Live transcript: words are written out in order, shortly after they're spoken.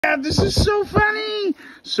God, this is so funny.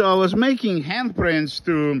 So I was making handprints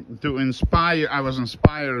to inspire. I was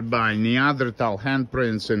inspired by Neanderthal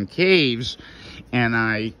handprints in caves,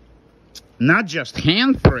 and not just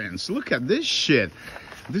handprints. Look at this shit.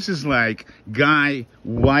 This is like guy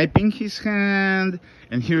wiping his hand,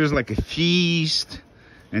 and here's like a feast,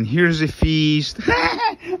 and here's a feast.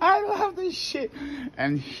 I love this shit.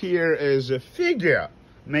 And here is a figure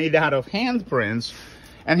made out of handprints,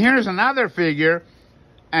 and here's another figure,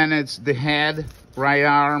 and it's the head, right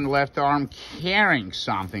arm, left arm, carrying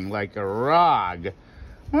something like a rug.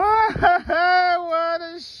 What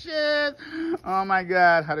a shit. Oh my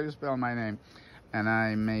God, how do you spell my name? And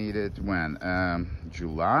I made it when?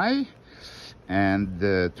 July and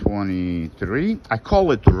 23. I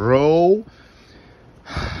call it raw.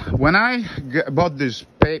 When I bought this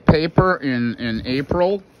paper in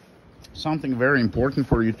April, something very important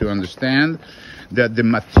for you to understand, that the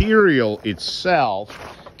material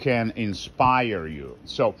itself can inspire you.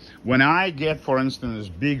 So when I get, for instance,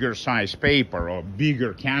 bigger size paper or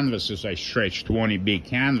bigger canvases, I stretch 20 big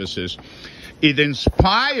canvases, it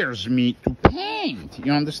inspires me to paint.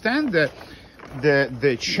 You understand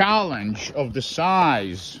the challenge of the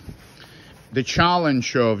size, the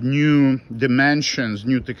challenge of new dimensions,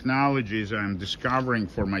 new technologies I'm discovering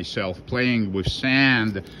for myself, playing with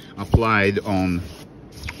sand applied on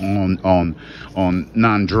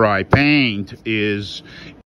non-dry paint is